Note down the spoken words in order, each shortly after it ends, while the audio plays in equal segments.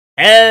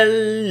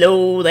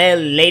Hello there,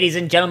 ladies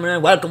and gentlemen,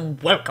 and welcome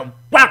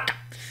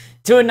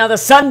to another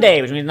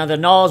Sunday, which means another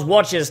Nozz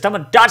watches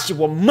Tamadachi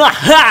wa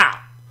Maha!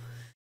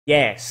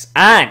 Yes,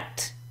 and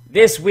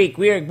this week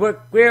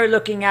we're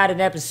looking at an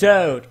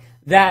episode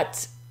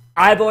that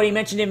I've already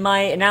mentioned in my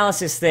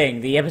analysis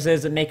thing, the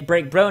episodes that make or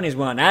break Brony's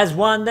one, as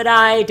one that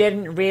I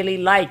didn't really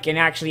like, and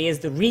actually is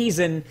the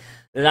reason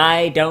that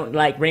I don't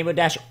like Rainbow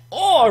Dash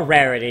or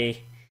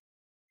Rarity.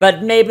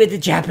 But maybe the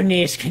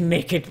Japanese can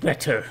make it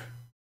better.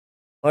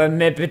 Or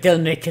maybe they'll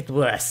make it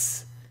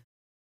worse.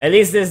 At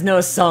least there's no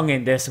song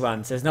in this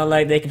one, so it's not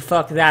like they can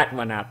fuck that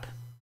one up.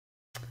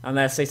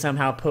 Unless they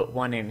somehow put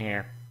one in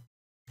here.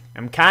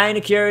 I'm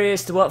kinda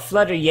curious to what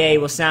Flutter Yay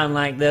will sound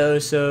like though,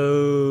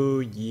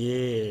 so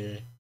yeah.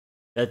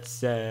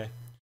 Let's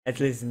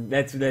listen,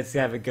 let's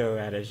have a go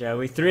at it, shall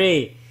we?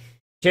 3,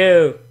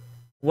 2,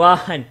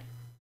 1,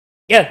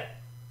 go!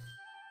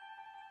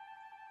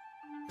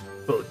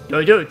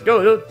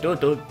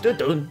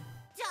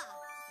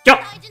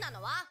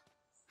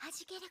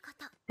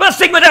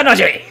 Busting with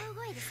energy!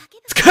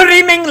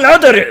 Screaming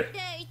louder!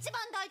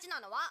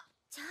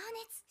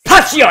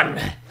 Passion!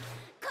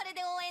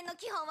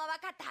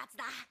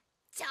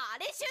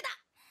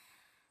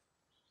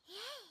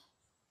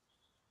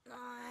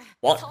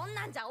 What?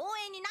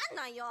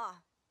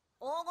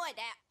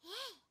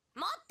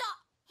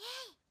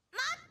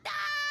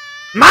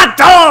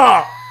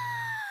 Matto!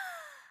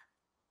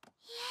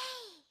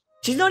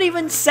 She's not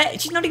even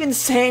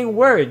saying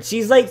words.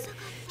 She's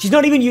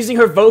not even using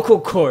her vocal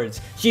cords.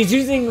 She's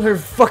using her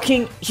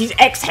she's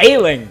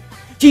exhaling.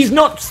 She's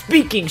not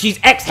speaking, she's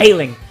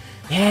exhaling.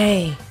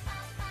 Hey.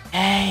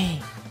 Hey.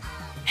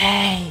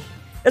 Hey.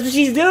 That's what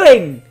she's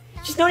doing.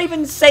 She's not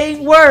even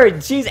saying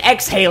words. She's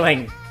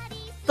exhaling.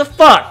 The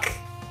fuck?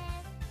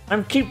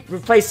 I keep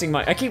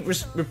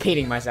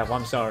repeating myself.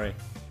 I'm sorry.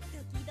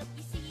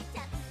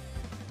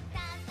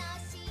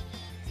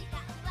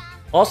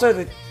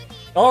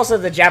 Also,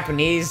 the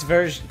Japanese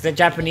version, the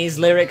Japanese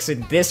lyrics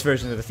in this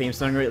version of the theme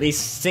song are at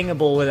least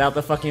singable without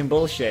the fucking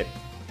bullshit.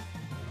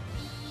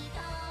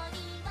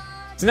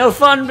 It's no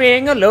fun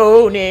being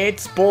alone,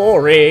 it's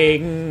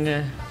boring.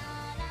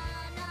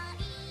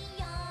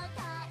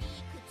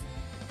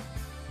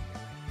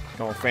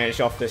 Gonna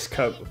finish off this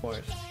coke before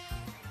it.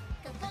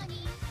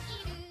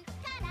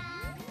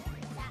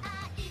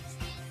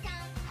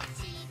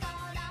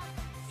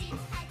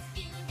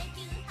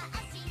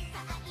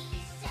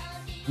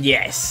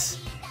 Yes.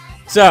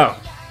 So,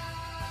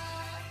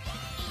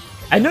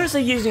 I noticed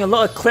they're using a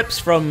lot of clips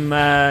from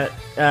Sonic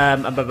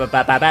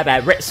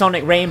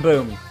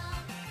Rainboom.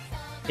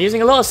 They're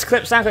using a lot of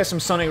sound clips from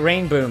Sonic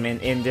Rainboom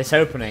in this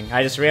opening.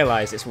 I just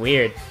realized it's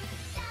weird.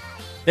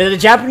 Do the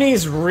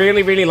Japanese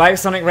really like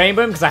Sonic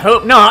Rainboom? Because I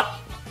hope not.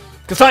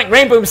 Because Sonic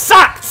Rainboom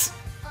sucked!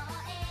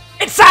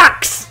 It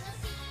sucks!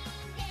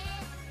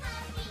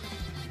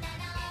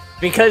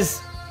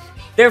 Because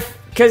they're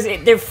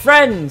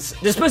friends.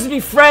 They're supposed to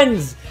be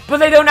friends, but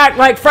they don't act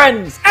like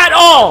friends at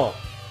all.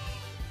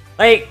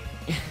 Like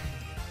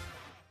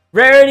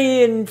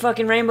Rarity and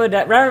fucking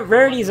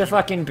Rarity's a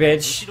fucking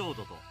bitch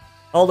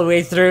all the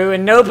way through,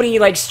 and nobody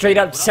like straight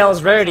up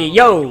tells Rarity,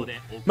 "Yo,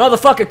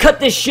 motherfucker, cut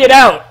this shit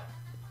out.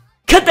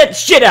 Cut that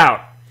shit out."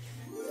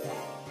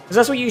 Because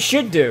that's what you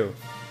should do.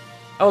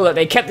 Oh look,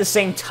 they kept the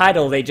same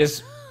title. They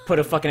just put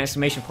a fucking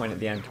exclamation point at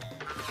the end.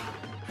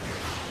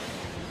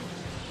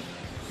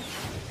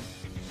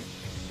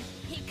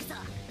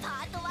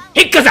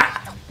 Hikaza!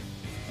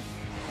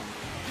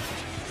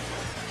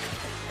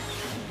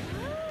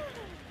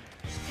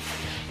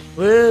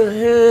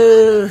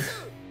 Woohoo!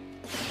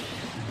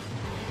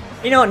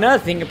 You know, another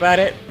thing about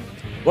it,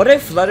 what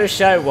if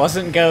Fluttershy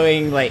wasn't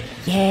going like,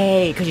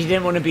 yay, because she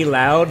didn't want to be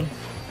loud?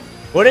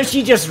 What if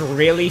she just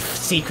really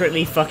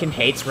secretly fucking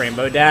hates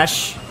Rainbow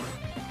Dash?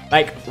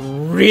 Like,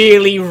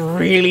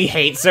 really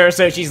hates her,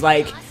 so she's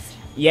like,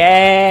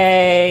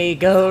 yay,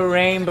 go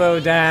Rainbow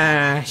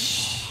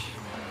Dash.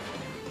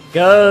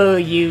 Go,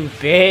 you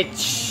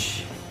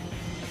bitch.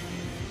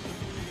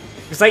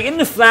 It's like in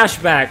the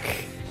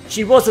flashback,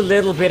 she was a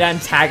little bit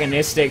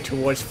antagonistic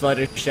towards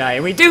Fluttershy,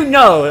 and we do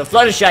know that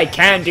Fluttershy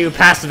can do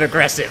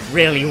passive-aggressive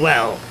really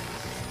well.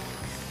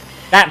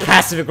 That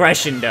passive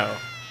aggression, though.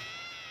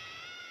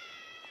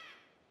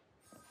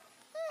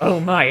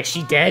 Oh my, is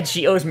she dead?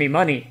 She owes me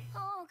money.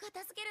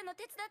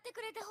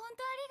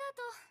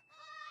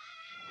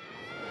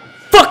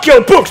 Fuck your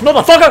books,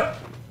 motherfucker!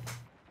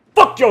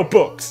 Fuck your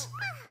books!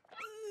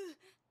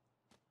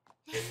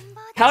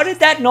 How did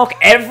that knock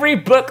every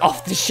book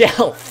off the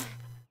shelf?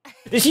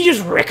 Did she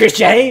just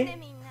ricochet?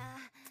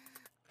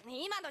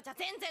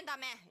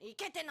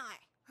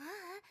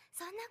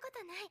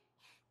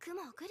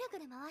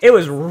 It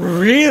was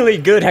really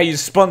good how you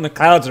spun the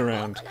clouds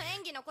around.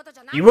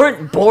 You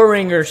weren't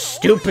boring or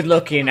stupid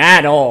looking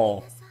at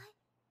all.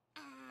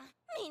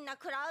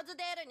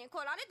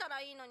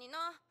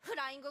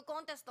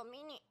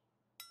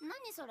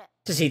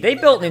 To see, they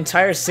built an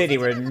entire city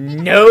where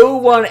no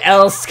one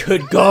else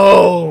could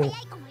go.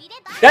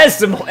 That's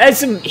some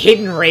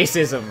hidden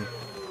racism.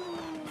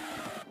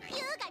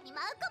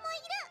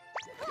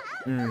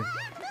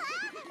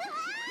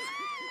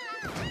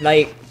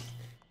 Like,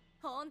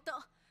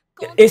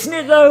 isn't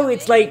it though?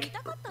 It's like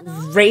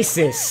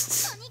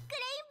racist.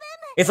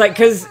 It's like,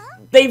 cause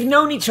they've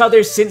known each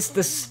other since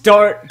the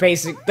start,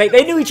 basically.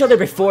 They knew each other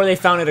before they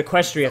founded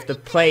Equestria, if the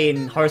play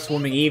in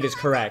Hearthwarming Eve is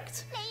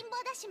correct.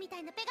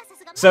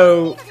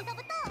 So,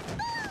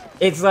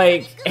 it's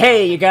like,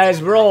 hey, you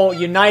guys, we're all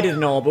united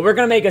and all, but we're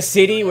gonna make a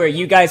city where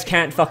you guys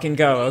can't fucking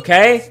go,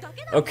 okay?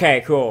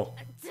 Okay, cool.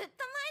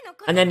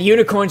 And then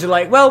unicorns are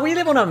like, well, we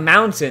live on a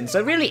mountain,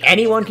 so really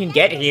anyone can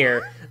get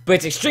here, but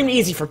it's extremely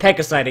easy for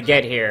Pegasi to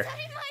get here.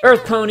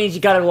 Earth ponies,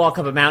 you gotta walk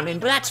up a mountain,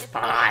 but that's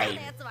fine.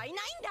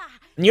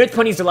 And the Earth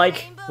ponies are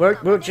like,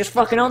 we're just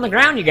fucking on the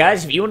ground, you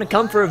guys. If you want to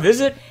come for a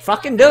visit,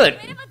 fucking do it.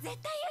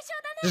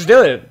 Just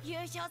do it.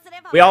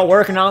 We all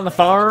working on the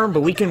farm,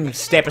 but we can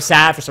step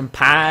aside for some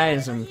pie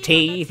and some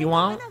tea if you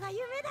want.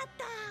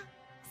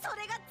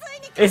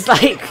 It's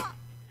like,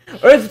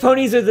 Earth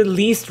ponies are the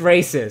least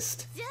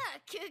racist.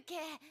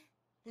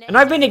 And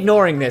I've been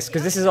ignoring this,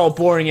 because this is all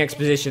boring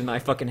exposition that I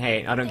fucking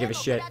hate. I don't give a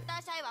shit.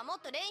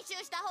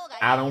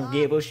 I don't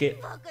give a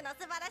shit.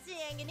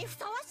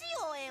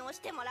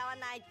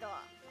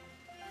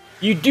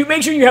 You do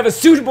make sure you have a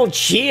suitable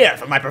cheer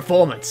for my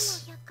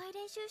performance.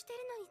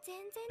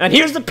 And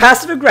here's the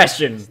passive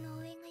aggression.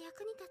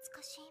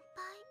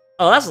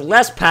 Oh, that's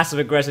less passive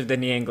aggressive than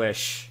the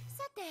English.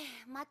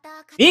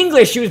 The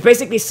English, she was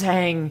basically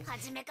saying,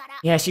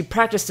 yeah, she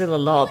practiced it a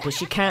lot, but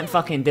she can't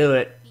fucking do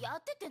it.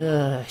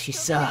 She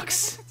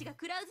sucks.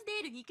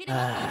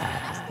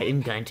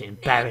 I'm going to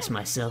embarrass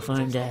myself,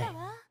 aren't I?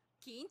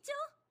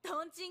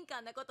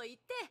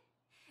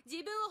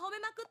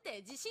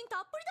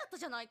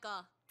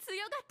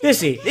 You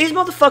see, these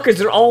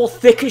motherfuckers are all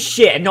thick as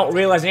shit and not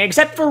realizing it,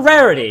 except for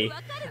Rarity.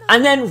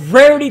 And then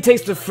Rarity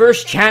takes the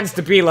first chance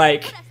to be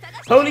like,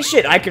 holy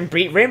shit, I can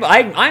beat Rainbow.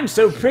 I'm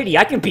so pretty,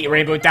 I can beat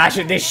Rainbow Dash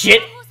at this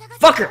shit.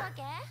 Fuck her.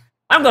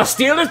 I'm gonna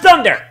steal her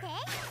thunder.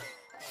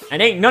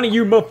 And ain't none of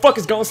you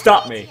motherfuckers gonna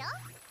stop me.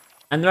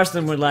 And the rest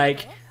of them were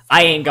like,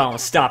 I ain't gonna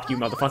stop you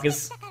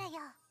motherfuckers.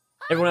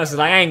 Everyone else is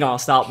like, I ain't gonna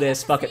stop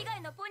this, fuck it.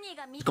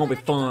 It's gonna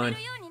be fun.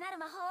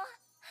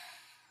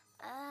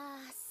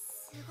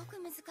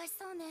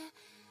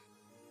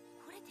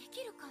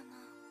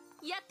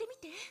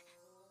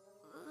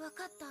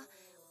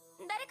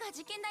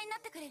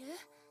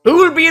 Who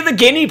will be the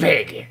guinea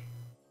pig?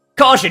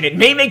 Caution, it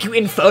may make you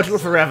infertile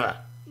forever.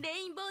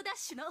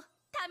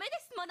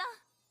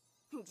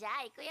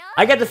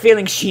 I get the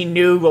feeling she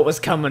knew what was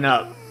coming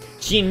up.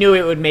 She knew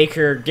it would make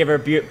her give her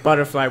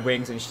butterfly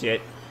wings and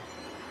shit.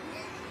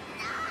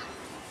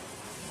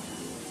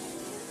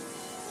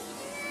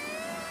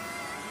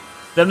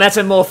 The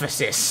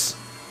Metamorphosis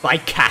by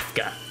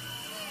Kafka.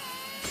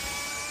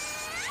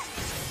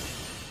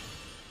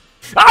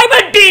 I'm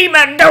a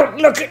demon! Don't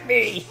look at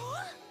me!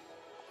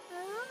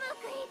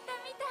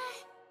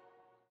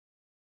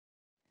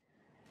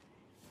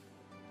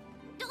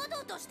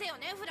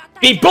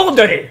 Be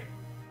boldery!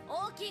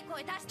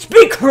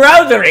 Speak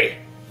loudery!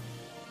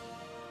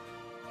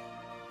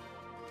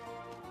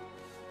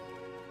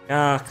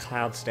 Ah,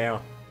 Cloudsdale.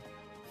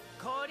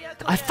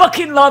 I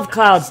fucking love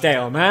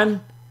Cloudsdale,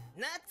 man.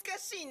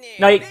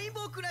 Like,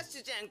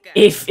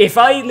 if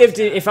I lived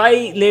in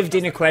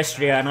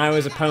Equestria and I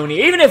was a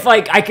pony, even if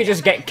like I could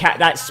just get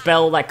that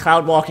spell, that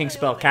cloud walking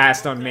spell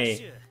cast on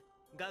me,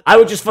 I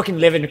would just fucking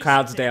live in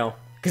Cloudsdale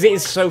because it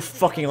is so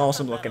fucking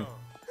awesome looking.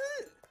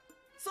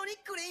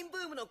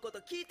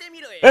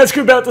 Ask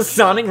her about the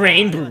Sonic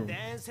Rainboom.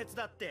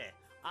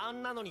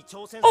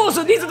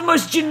 Also, these are the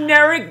most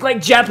generic,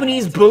 like,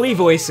 Japanese bully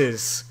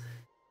voices.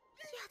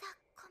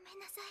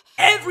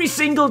 Every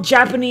single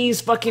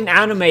Japanese fucking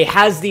anime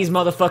has these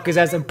motherfuckers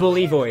as a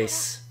bully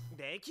voice.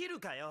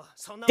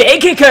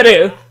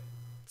 Dekikaru!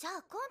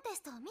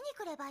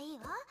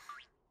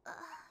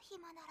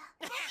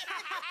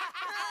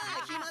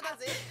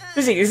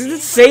 This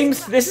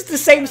is the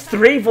same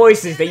three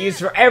voices they use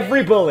for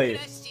every bully.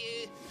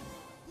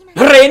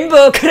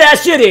 Rainbow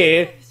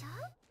Crashery!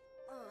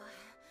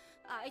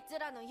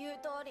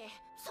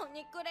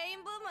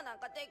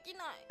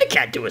 I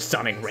can't do a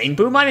Sonic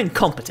Rainboom, I'm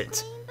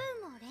incompetent.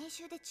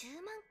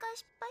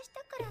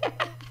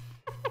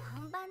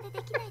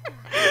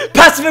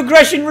 Passive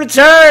aggression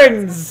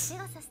returns!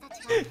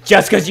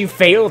 Just because you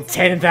failed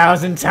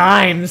 10,000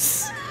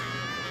 times.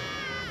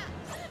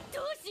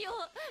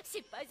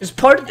 It's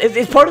part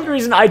of the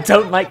reason I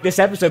don't like this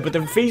episode, but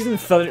the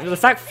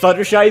fact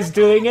Fluttershy is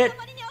doing it.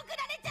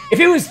 If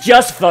it was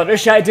just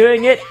Fluttershy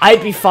doing it,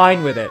 I'd be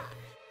fine with it.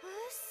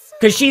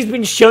 Because she's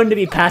been shown to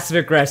be passive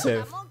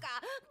aggressive.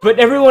 But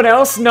everyone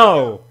else,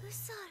 no.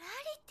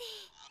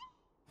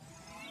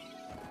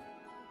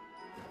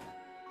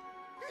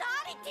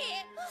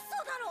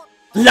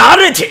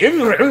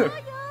 Larity?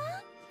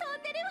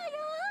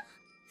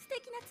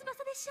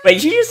 Wait,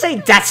 did you just say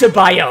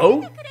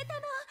Datsubayo?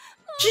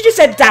 She just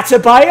said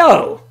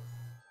Datsubayo!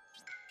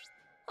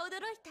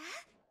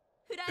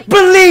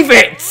 Believe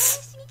it!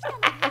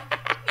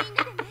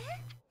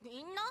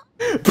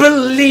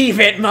 Believe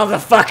it,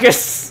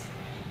 motherfuckers!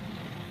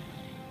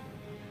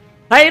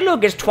 Hey,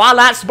 look, it's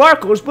Twilight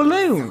Sparkle's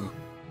balloon.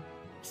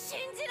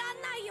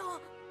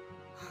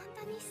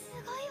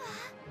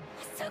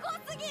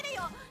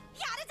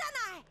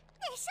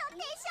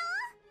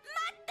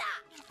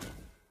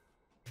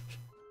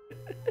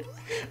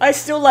 I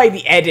still like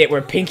the edit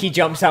where Pinky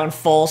jumps out and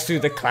falls through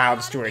the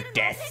clouds to her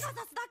death.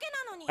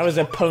 That was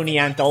a pony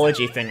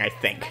anthology thing, I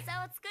think.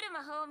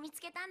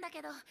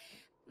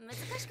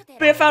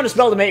 But I found a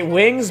spell to make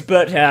wings,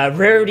 but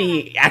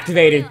Rarity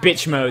activated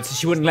bitch mode, so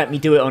she wouldn't let me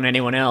do it on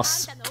anyone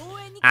else.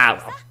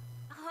 Ow.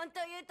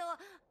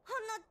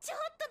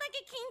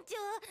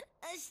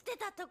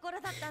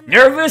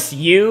 Nervous?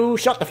 You?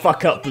 Shut the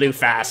fuck up, Blue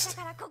Fast.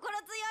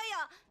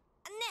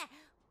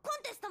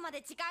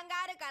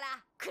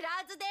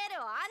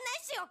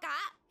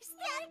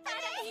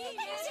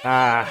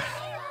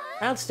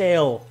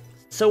 Cloudsdale.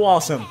 So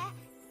awesome.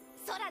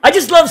 I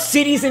just love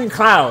cities in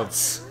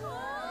clouds.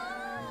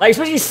 Like,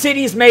 especially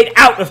cities made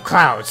out of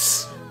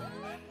clouds.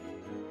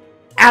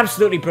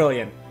 Absolutely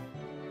brilliant.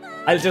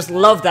 I just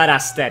love that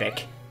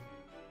aesthetic.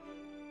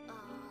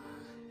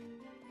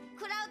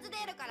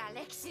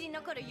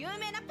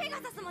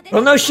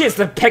 Well, no shit, it's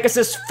the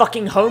Pegasus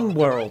fucking home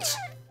world,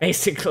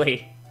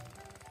 basically.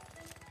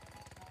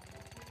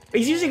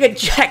 He's using a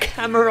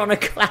jackhammer on a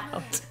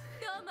cloud.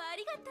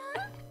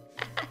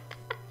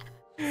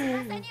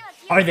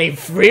 Are they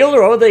real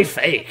or are they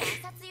fake?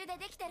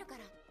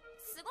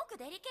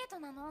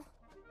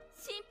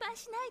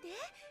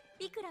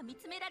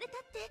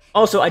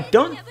 Also, I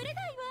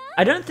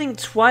don't think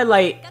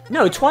Twilight...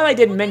 No, Twilight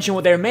didn't mention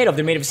what they were made of.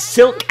 They're made of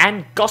silk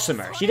and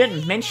gossamer. She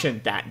didn't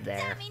mention that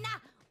there.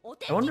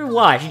 I wonder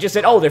why. She just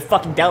said, oh, they're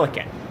fucking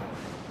delicate.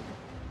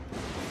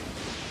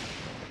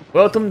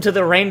 Welcome to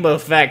the Rainbow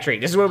Factory.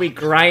 This is where we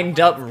grind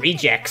up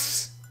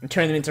rejects and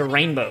turn them into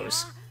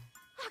rainbows.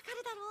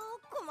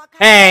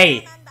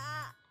 Hey!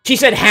 She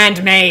said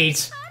handmade!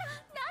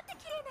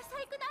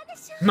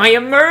 My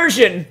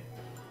immersion!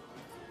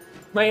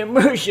 My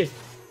immersion!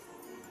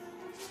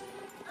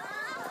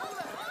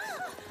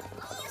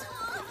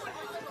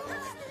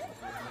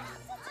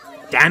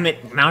 Damn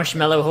it,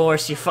 Marshmallow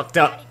Horse, you fucked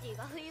up.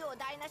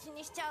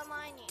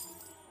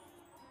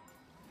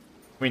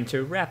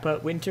 Winter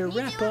wrap-up, winter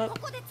wrap-up.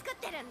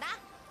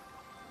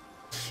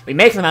 We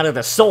make them out of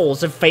the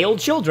souls of failed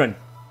children.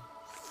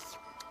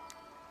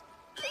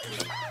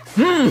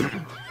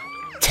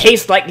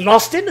 Tastes like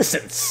lost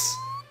innocence.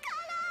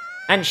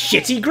 And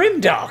shitty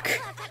grimdark.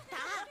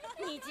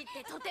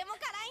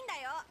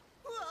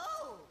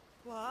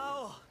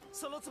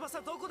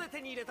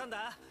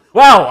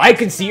 Wow, I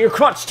can see your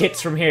crotch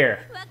tits from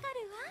here.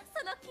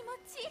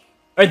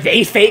 Are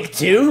they fake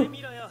too?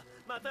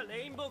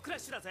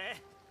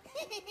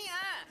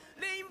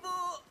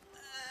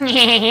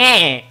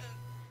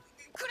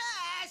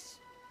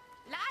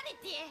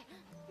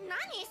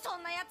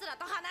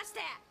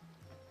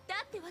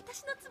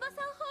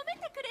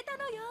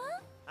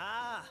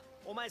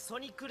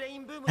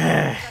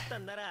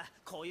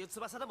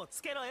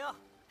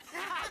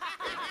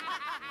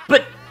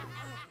 But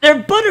they're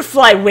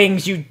butterfly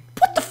wings, you...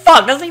 What the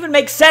fuck? Doesn't even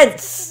make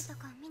sense!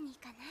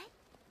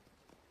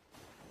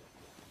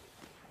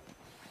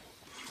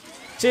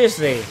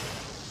 Seriously.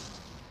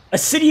 A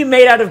city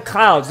made out of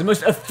clouds, the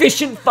most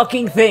efficient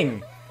fucking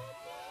thing.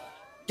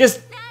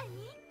 Just...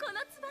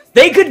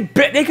 They could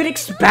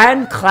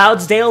expand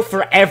Cloudsdale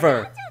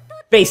forever.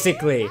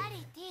 Basically.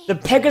 The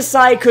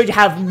Pegasi could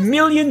have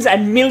millions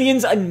and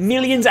millions and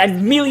millions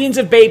and millions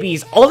of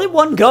babies all in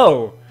one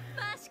go.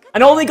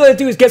 And all they gotta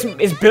do is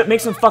make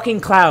some fucking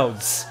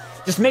clouds.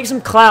 Just make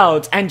some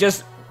clouds and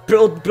just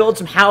build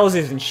some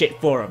houses and shit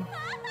for them.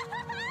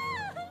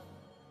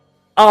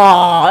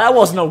 Aw, that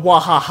wasn't a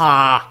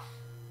wahaha.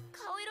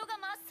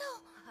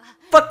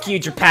 Fuck you,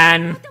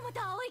 Japan.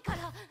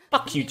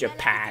 Fuck you,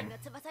 Japan.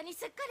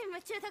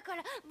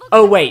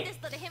 Oh wait,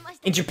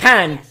 in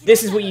Japan,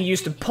 this is what you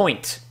used to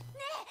point.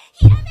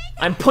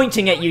 I'm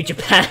pointing at you,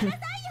 Japan.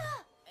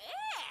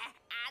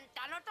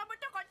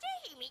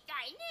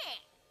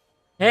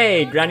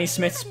 Hey, Granny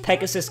Smith's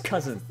Pegasus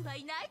cousin.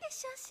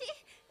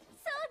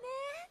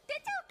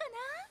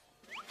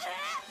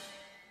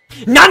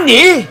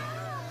 NANI?!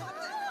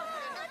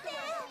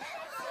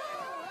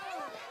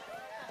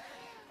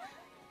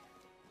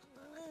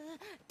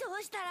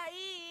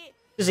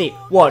 See,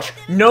 watch.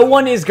 No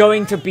one is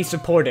going to be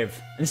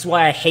supportive. This is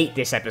why I hate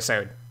this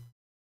episode.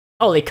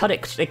 Oh, they cut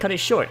it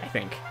short, I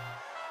think.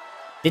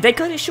 Did they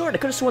cut it short? I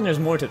could have sworn there's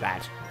more to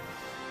that.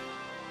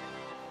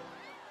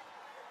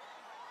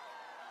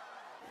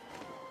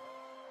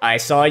 I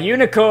saw a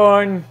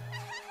unicorn!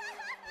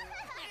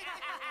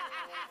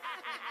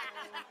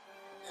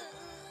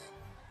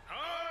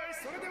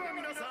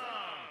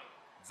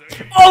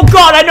 Oh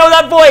god, I know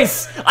that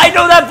voice! I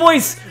know that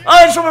voice!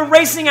 Oh, it's from a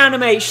racing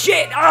anime!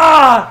 Shit!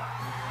 Ah!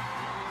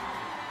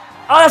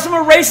 Oh, that's from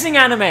a racing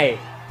anime!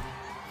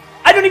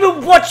 I don't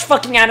even watch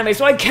fucking anime,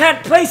 so I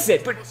can't place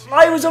it, but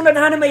I was on an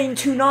anime in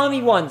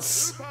Toonami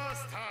once!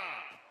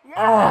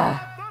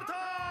 Ah!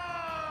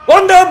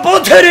 Wonder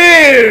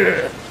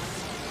Buttery!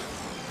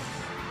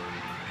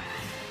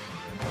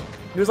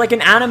 It was like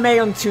an anime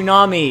on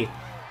Toonami,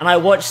 and I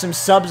watched some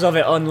subs of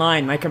it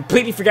online. I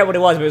completely forget what it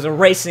was, but it was a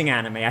racing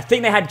anime. I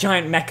think they had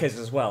giant mechas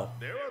as well.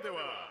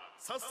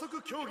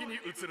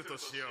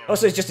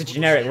 Also, it's just a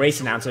generic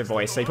race announcer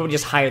voice, so you probably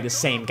just hire the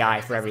same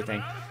guy for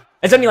everything.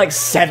 There's only like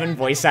 7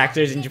 voice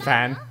actors in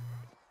Japan.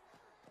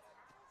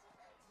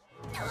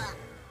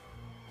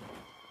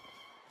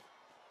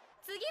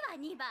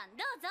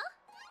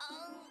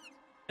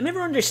 I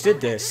never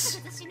understood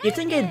this. You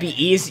think it'd be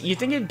easy? You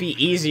think it'd be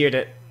easier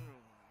to?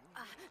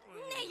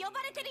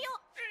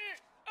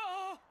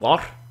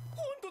 What?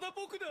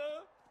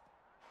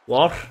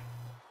 What?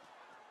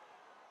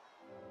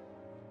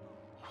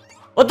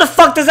 What the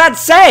fuck does that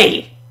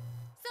say?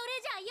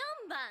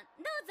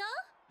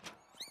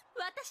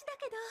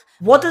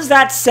 What does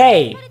that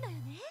say?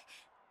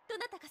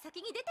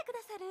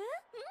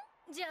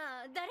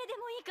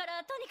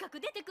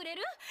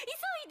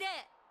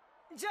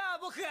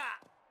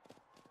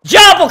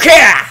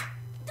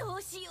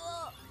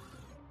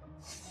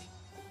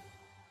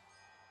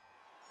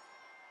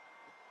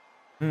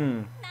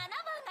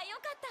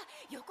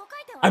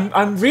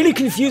 I'm really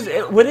confused.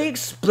 Were they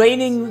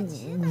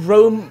explaining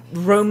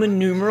Roman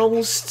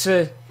numerals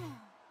to...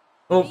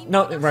 Well,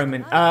 not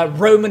Roman.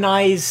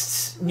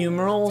 Romanized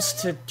numerals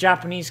to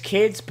Japanese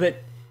kids, but...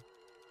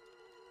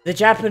 The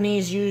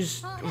Japanese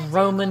use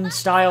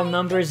Roman-style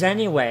numbers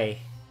anyway.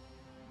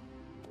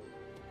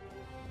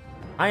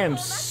 I am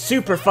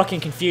super fucking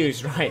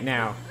confused right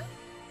now.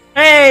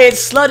 Hey,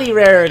 it's Slutty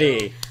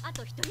Rarity!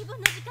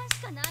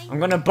 I'm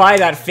gonna buy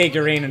that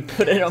figurine and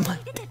put it on my...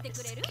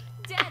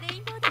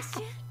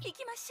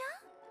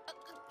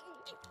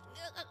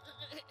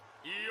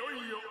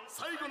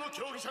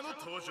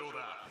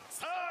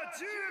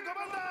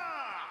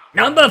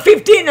 Number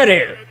 15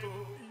 aru!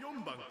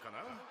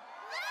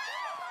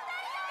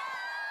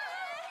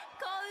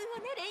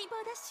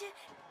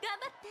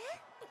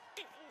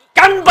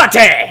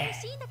 Ganbatte!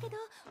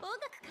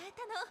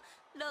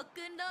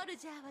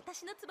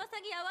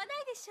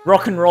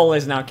 Rock and roll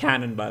is now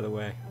canon, by the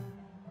way.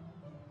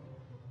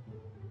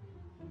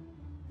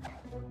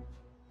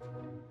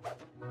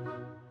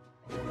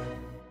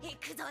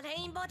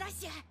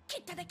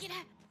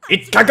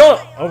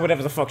 Ikago! Or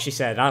whatever the fuck she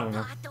said, I don't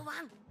know.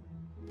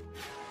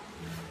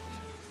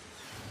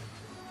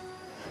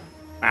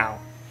 Wow.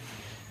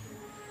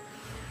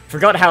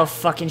 Forgot how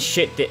fucking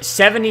shit did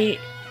 70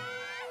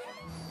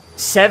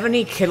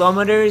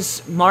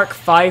 kilometers, Mark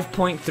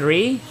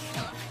 5.3?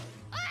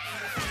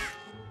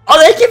 Are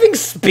they giving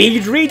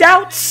speed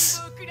readouts?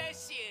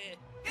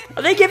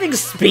 Are they giving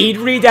speed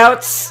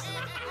readouts?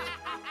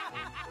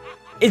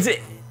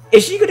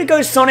 Is she gonna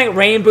go Sonic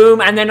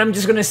Rainboom and then I'm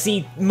just gonna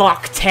see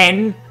Mach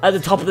 10 at the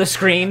top of the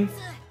screen?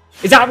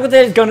 Is that what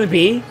there's gonna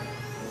be?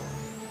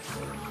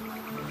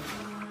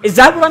 Is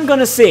that what I'm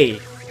gonna see?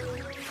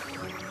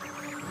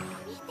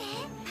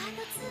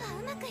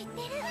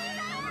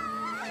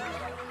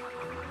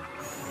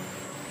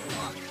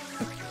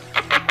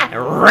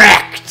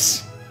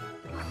 Wrecked!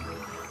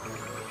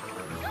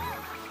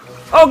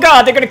 Oh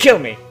god, they're gonna kill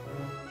me!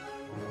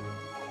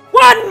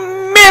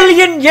 1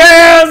 million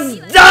years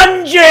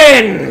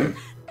dungeon!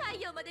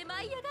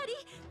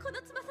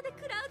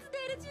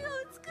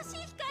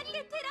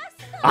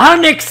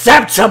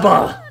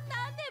 Unacceptable!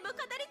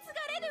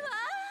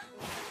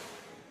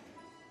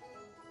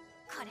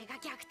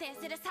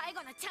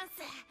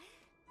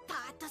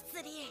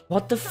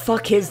 What the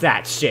fuck is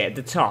that shit at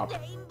the top?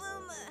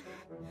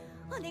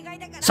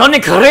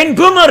 Sonic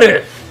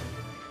Rainboomer!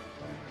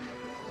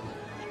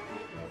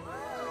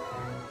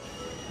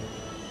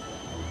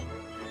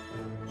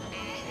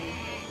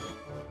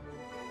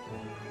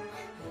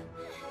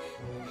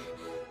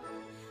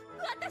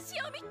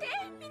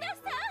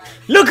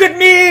 Look at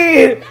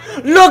me!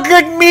 Look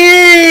at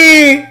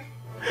me!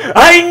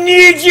 I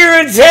need your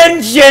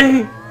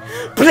attention!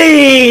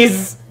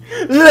 Please!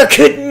 Look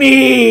at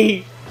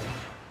me!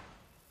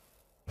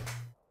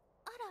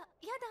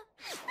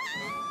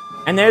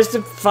 And there's the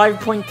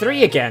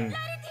 5.3 again.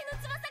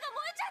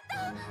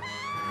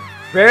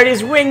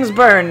 Rarity's wings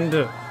burned.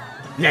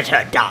 Let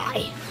her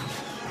die.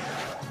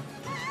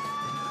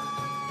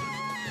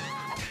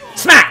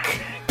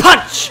 Smack!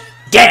 Punch!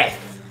 Death!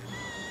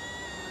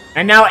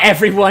 And now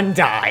everyone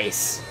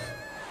dies.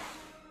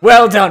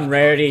 Well done,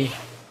 Rarity.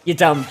 You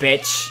dumb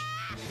bitch.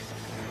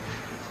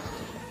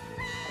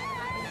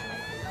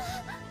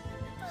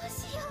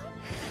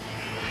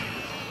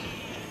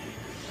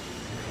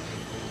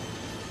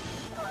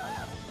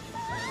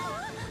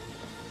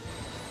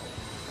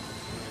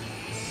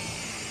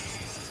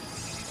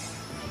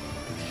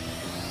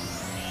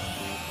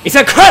 It's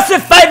a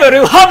crossive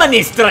fiber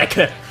harmony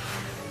striker!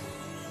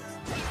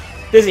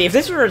 If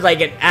this were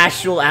like an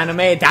actual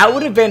anime, that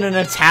would have been an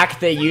attack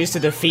they used to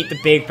defeat the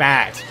big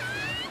bad.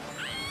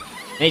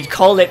 They'd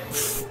call it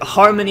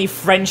Harmony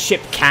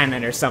Friendship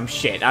Cannon or some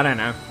shit, I don't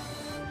know.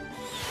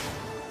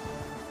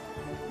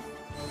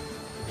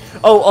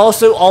 Oh,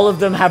 also all of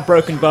them have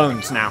broken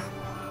bones now.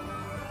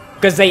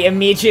 Because they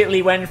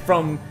immediately went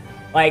from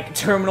like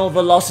terminal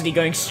velocity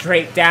going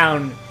straight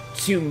down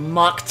to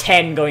Mach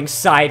 10 going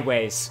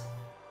sideways.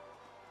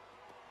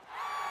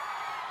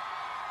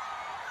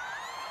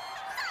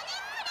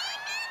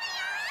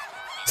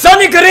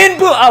 Sonic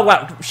Rainboom! Oh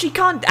wow, she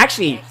can't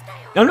actually.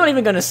 I'm not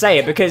even gonna say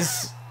it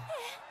because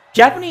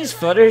Japanese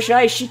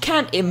Fluttershy, she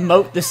can't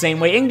emote the same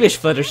way English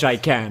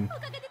Fluttershy can.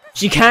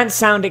 She can't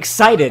sound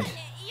excited.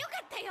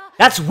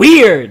 That's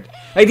weird.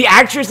 Like the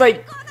actress,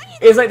 like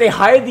it's like they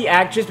hired the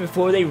actress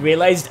before they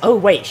realized, oh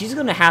wait, she's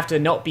gonna have to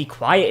not be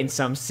quiet in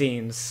some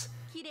scenes.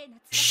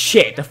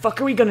 Shit, the fuck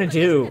are we gonna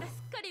do?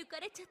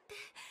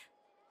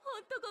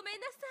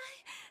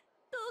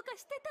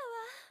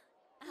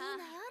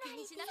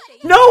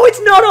 No,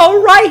 it's not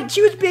alright!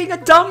 She was being a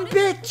dumb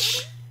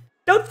bitch!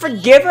 Don't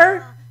forgive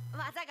her!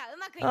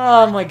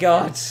 Oh my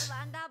god.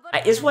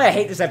 It's why I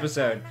hate this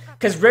episode.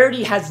 Because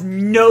Rarity has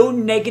no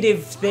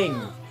negative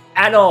thing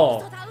at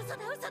all.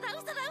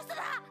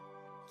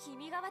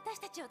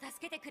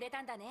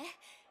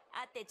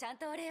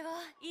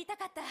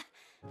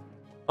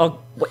 Oh,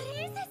 what?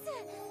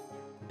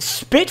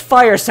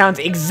 Spitfire sounds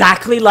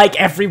exactly like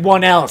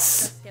everyone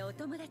else.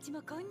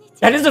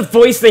 That is a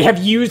voice they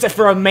have used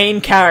for a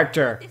main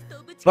character.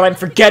 But I'm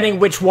forgetting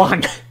which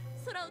one.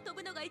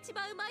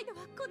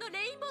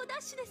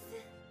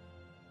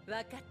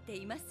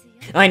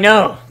 I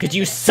know, cause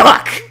you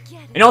suck!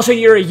 And also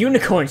you're a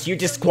unicorn, so you're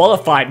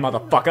disqualified,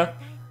 motherfucker.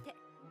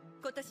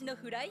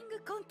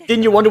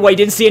 Didn't you wonder why you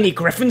didn't see any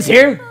griffins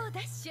here?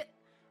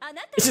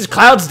 This is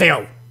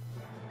Cloudsdale!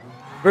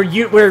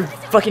 We're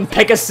fucking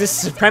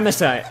Pegasus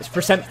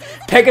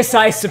supremacists.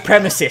 Pegasus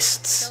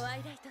supremacists.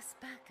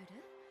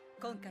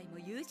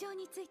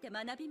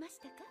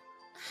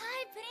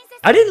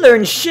 I didn't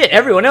learn shit,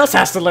 everyone else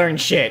has to learn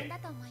shit.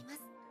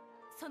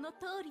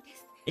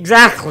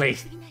 Exactly.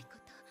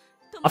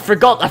 I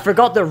forgot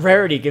that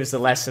Rarity gives the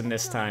lesson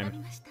this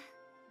time.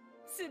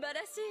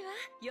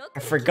 I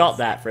forgot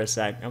that for a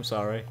sec, I'm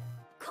sorry.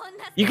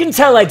 You can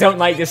tell I don't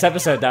like this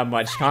episode that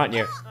much, can't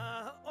you?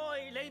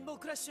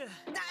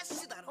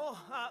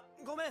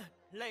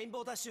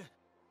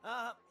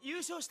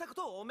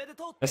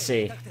 Let's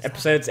see.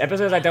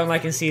 Episodes I don't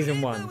like in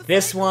season 1.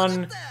 This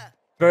one,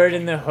 Bird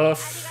in the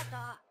Hoof.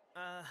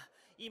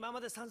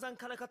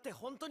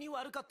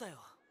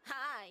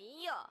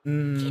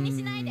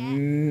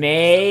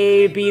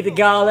 Maybe the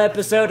Gal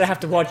episode? I have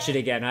to watch it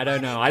again, I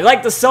don't know. I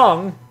like the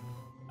song,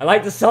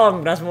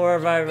 but that's more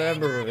if I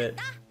remember of it.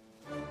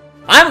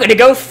 I'm gonna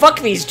go fuck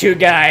these two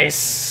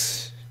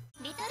guys!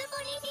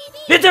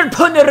 Little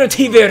Pony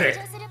TV!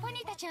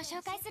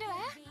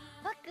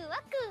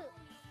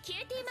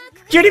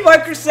 Cutie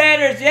Mark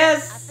Crusaders,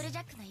 yes!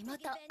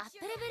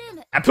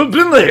 Apple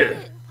Bloomer!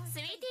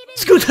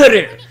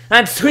 Scooter!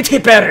 And Sweetie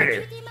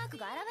Bear!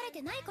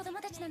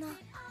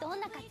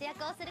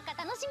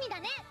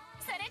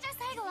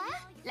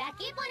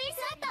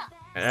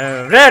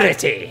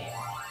 Rarity!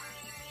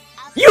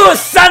 You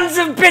sons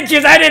of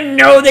bitches! I didn't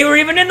know they were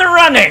even in the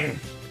running!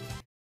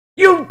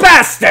 You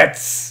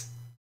bastards!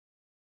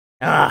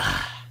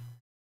 Ah.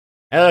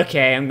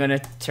 Okay, I'm gonna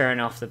turn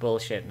off the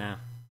bullshit now.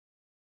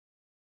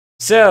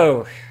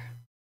 So,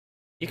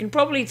 you can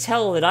probably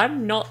tell that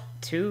I'm not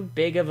too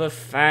big of a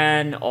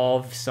fan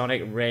of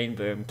Sonic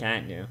Rainboom,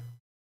 can't you?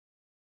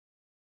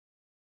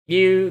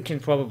 You can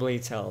probably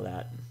tell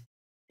that.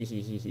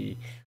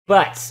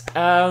 But,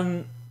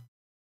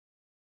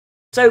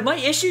 so my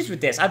issues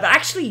with this, I've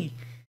actually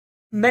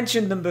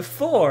mentioned them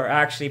before,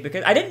 actually,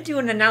 because I didn't do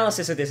an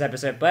analysis of this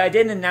episode, but I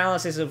did an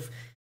analysis of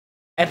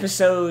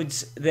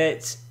episodes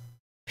that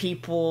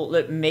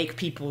make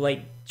people,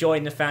 like,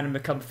 join the fandom and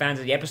become fans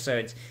of the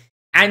episodes.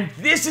 And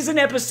this is an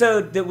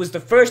episode that was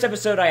the first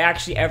episode I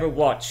actually ever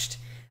watched.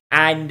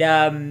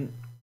 And,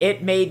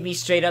 it made me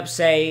straight up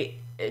say,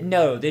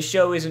 no, this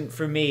show isn't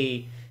for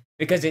me,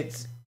 because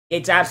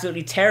it's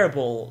absolutely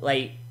terrible.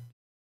 Like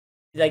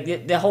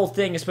the whole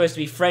thing is supposed to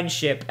be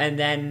friendship, and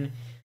then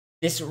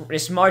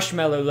this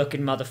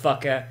marshmallow-looking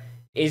motherfucker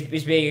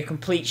is being a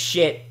complete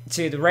shit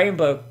to the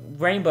rainbow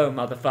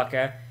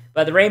motherfucker,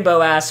 but the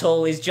rainbow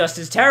asshole is just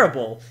as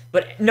terrible.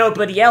 But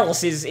nobody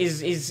else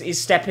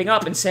is stepping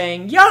up and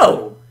saying,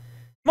 "Yo,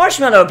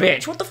 marshmallow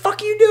bitch, what the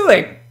fuck are you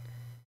doing?"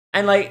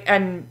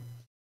 And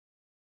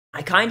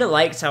I kind of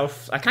liked how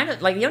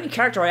the only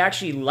character I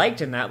actually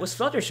liked in that was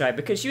Fluttershy,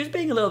 because she was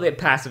being a little bit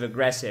passive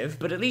aggressive,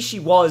 but at least she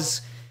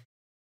was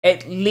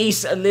at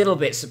least a little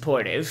bit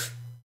supportive.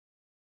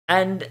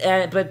 And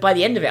but by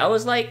the end of it, I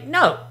was like,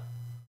 no,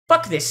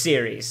 fuck this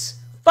series,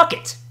 fuck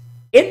it,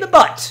 in the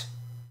butt.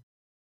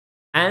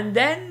 And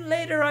then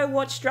later I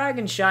watched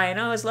Dragonshy, and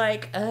I was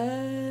like,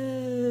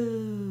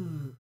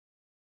 oh,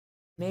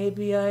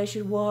 maybe I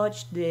should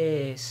watch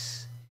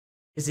this,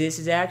 because this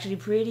is actually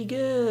pretty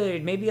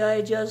good. Maybe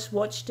I just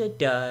watched a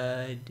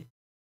dud.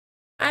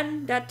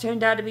 And that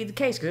turned out to be the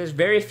case, because there's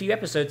very few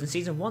episodes in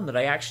season 1 that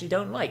I actually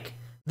don't like.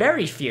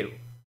 Very few.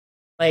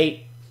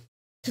 Like,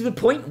 to the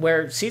point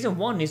where season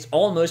 1 is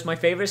almost my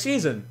favorite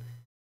season.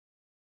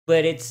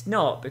 But it's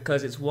not,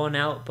 because it's won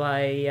out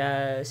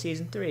by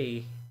season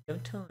 3.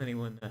 Don't tell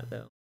anyone that,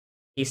 though.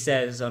 He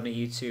says on a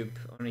YouTube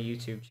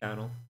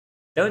channel.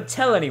 Don't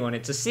tell anyone,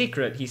 it's a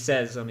secret, he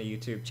says on a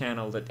YouTube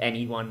channel that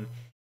anyone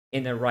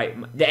in their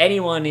that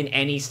anyone in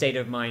any state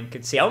of mind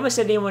could see. I almost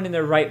said anyone in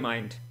their right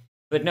mind.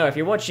 But no, if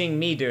you're watching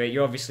me do it,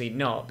 you're obviously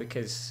not,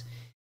 because...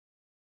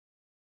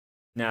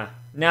 Nah,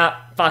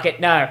 fuck it,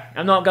 no.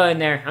 I'm not going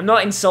there. I'm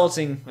not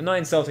insulting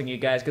you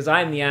guys, because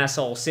I'm the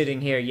asshole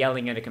sitting here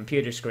yelling at a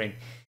computer screen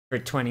for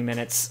 20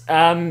 minutes.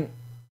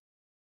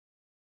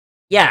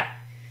 Yeah.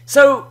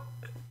 So,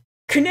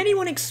 can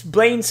anyone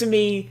explain to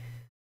me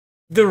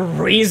the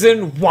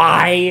reason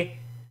why,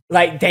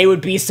 like, they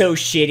would be so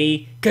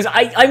shitty? Because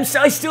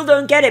I still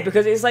don't get it,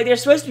 because it's like they're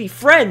supposed to be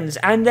friends,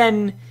 and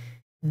then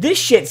this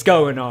shit's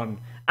going on,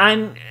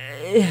 and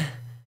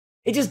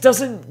it just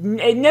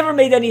doesn't, it never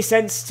made any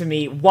sense to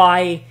me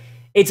why.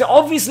 It's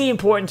obviously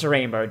important to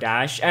Rainbow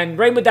Dash, and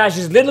Rainbow Dash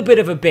is a little bit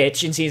of a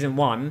bitch in Season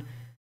 1.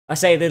 I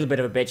say a little bit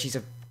of a bitch, she's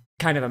a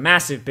kind of a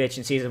massive bitch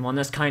in Season 1,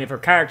 that's kind of her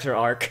character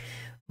arc,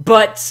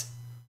 but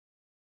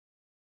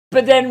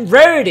then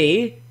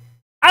Rarity,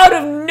 out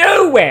of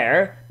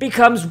nowhere,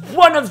 becomes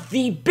one of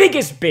the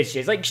biggest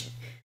bitches. Like,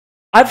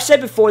 I've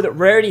said before that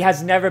Rarity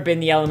has never been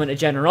the element of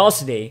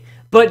generosity,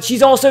 but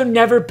she's also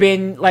never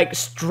been, like,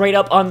 straight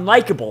up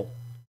unlikable.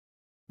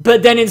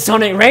 But then in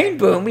Sonic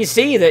Rainboom, we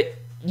see that,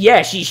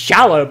 yeah, she's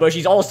shallow, but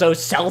she's also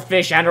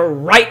selfish and a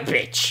right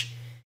bitch.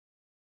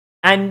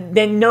 And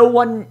then no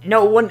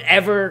one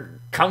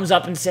ever comes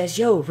up and says,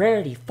 yo,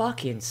 Rarity,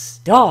 fucking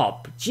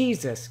stop.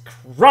 Jesus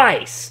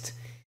Christ.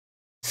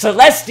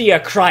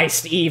 Celestia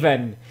Christ,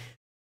 even.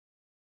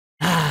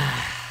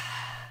 I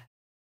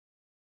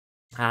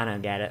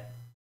don't get it.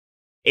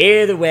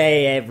 Either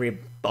way,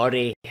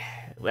 everybody,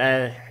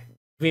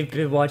 we've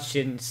been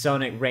watching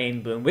Sonic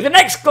Rainboom with an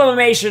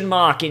exclamation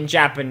mark in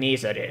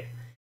Japanese. If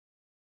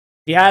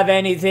you have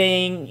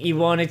anything you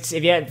wanted to,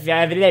 if you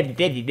have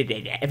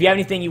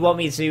anything you want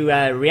me to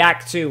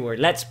react to, or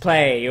let's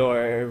play,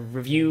 or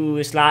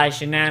review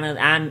slash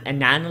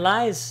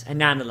analyze,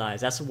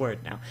 that's a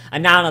word now,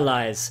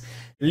 analyze,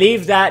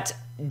 leave that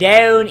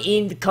down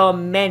in the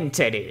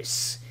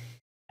commentaries.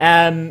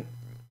 And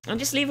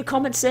just leave a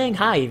comment saying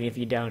hi, even if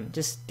you don't.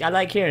 I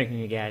like hearing from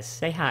you guys.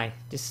 Say hi.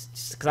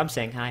 Just because I'm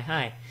saying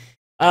hi.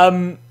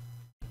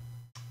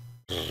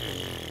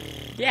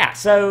 Yeah,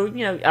 so,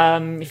 you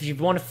know, if you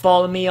want to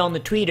follow me on the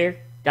Twitter,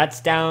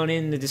 that's down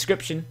in the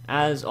description,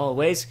 as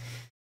always.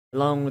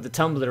 Along with the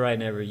Tumblr I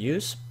never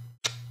use.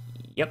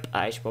 Yep,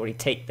 I should probably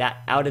take that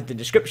out of the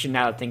description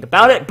now that I think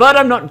about it, but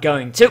I'm not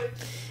going to.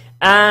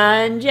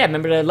 And, yeah,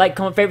 remember to like,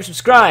 comment, favorite,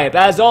 subscribe.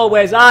 As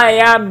always, I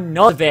am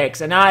Nozz,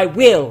 and I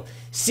will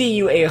see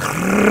you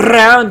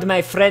around,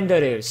 my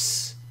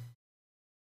friendos.